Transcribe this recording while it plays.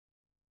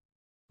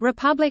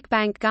Republic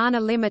Bank Ghana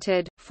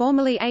Limited,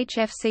 formerly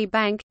HFC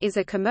Bank, is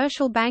a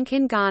commercial bank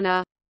in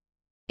Ghana.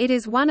 It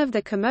is one of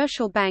the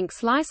commercial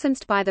banks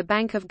licensed by the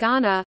Bank of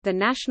Ghana, the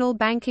national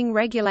banking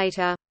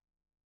regulator.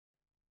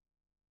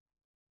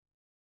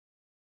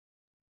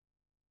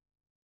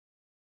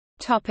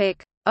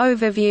 Topic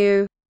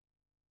Overview.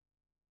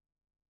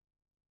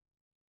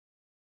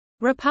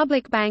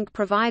 Republic Bank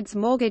provides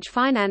mortgage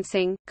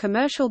financing,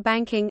 commercial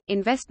banking,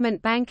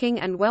 investment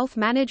banking and wealth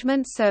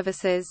management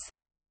services.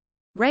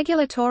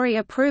 Regulatory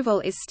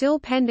approval is still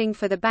pending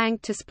for the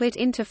bank to split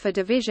into 4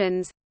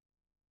 divisions: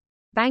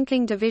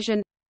 Banking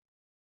Division,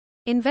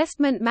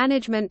 Investment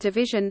Management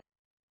Division,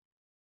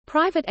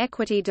 Private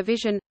Equity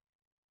Division,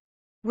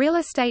 Real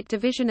Estate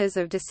Division. As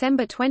of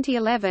December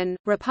 2011,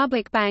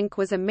 Republic Bank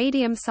was a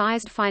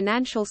medium-sized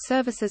financial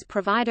services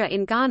provider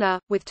in Ghana,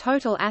 with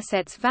total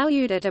assets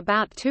valued at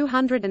about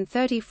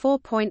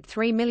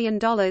 $234.3 million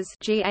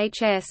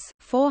 (GHS,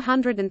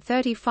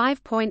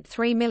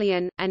 $435.3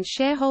 million), and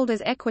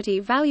shareholders' equity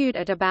valued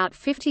at about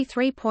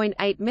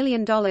 $53.8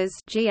 million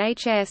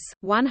 (GHS,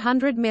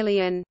 $100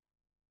 million).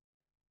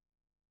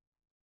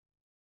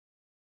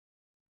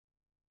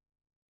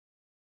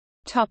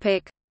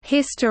 Topic: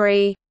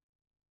 History.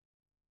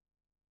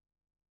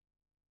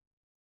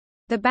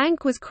 The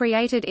bank was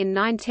created in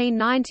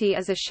 1990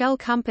 as a shell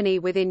company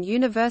within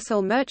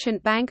Universal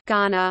Merchant Bank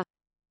Ghana.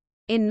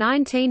 In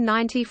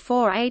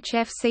 1994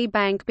 HFC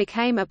Bank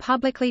became a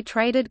publicly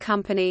traded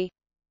company.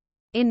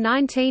 In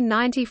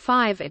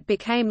 1995 it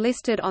became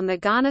listed on the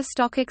Ghana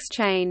Stock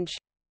Exchange.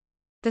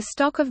 The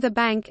stock of the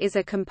bank is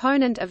a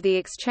component of the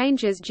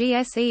exchange's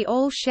GSE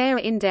All-Share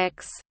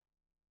Index.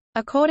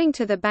 According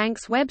to the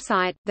bank's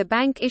website, the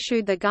bank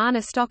issued the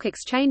Ghana Stock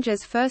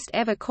Exchange's first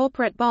ever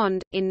corporate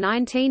bond, in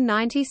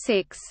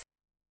 1996.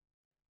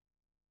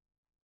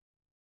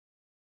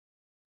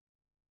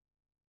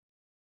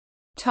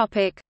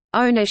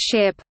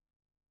 Ownership.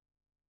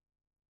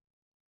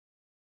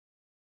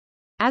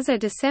 As of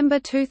December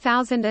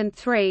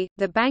 2003,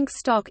 the bank's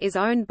stock is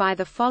owned by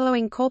the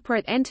following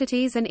corporate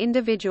entities and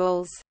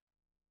individuals.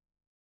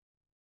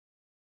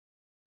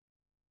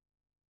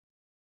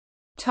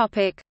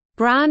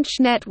 Branch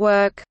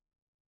network.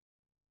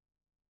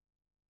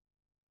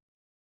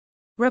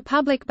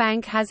 Republic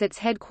Bank has its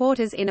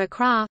headquarters in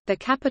Accra, the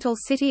capital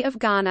city of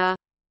Ghana.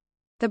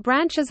 The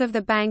branches of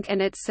the bank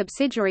and its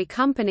subsidiary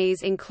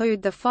companies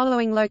include the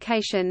following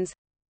locations: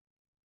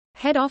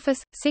 Head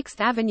Office, 6th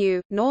Avenue,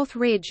 North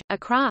Ridge,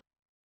 Accra;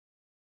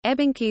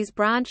 Ebinkeys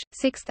Branch,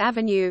 6th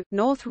Avenue,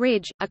 North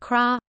Ridge,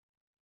 Accra;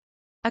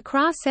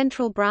 Accra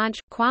Central Branch,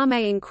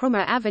 Kwame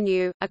Nkrumah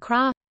Avenue,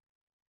 Accra;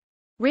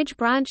 Ridge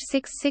Branch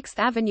 6th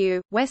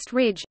Avenue, West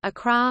Ridge,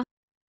 Accra;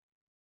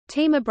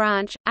 Tema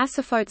Branch,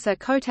 Asafotsa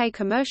Kote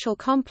Commercial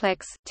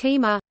Complex,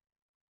 Tema;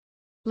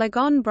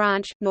 Legon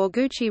Branch,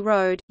 Norguchi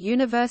Road,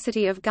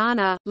 University of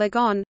Ghana,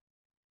 Legon;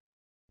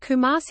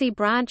 Kumasi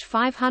Branch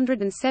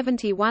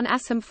 571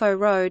 Asamfo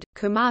Road,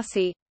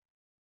 Kumasi;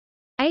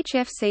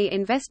 HFC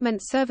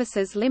Investment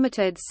Services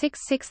Limited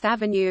 6th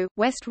Avenue,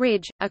 West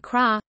Ridge,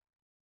 Accra;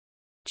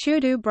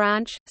 Chudu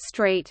Branch,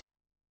 St.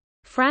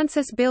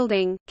 Francis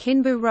Building,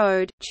 Kinbu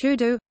Road,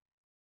 Chudu;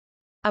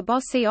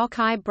 Abosi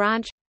Okai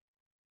Branch;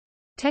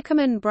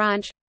 Tekaman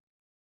Branch;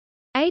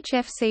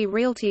 HFC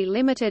Realty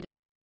Limited;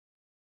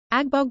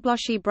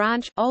 Agbogbloshi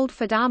Branch, Old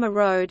Fadama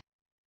Road;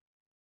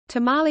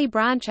 Tamale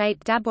Branch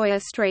 8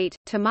 Daboya Street,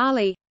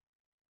 Tamale;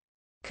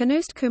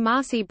 Kanoost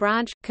Kumasi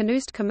Branch,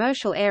 Kanoost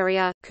Commercial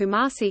Area,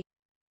 Kumasi;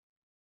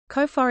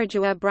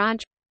 Koforidua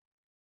Branch;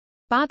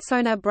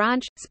 Bartsona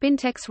Branch,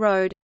 Spintex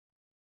Road;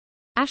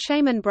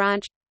 Ashaman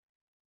Branch;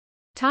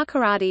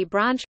 Takoradi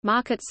Branch,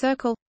 Market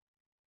Circle;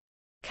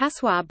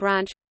 Kaswa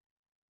Branch;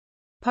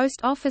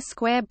 Post Office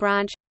Square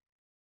Branch;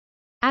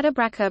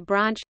 Adabraka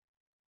Branch;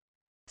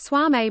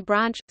 Swame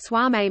Branch,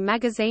 Swame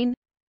Magazine;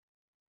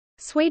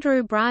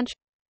 Swedru Branch;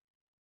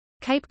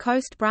 Cape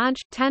Coast Branch,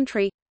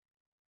 Tantri;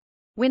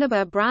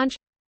 Winneba Branch;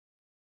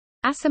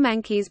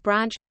 Asamankis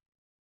Branch;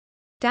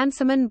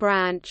 Dansaman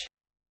Branch.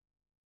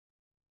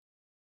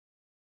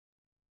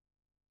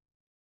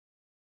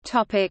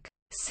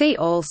 See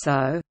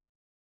also: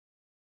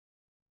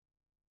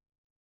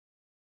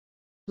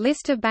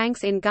 List of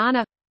banks in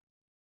Ghana,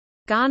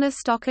 Ghana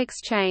Stock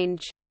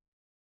Exchange.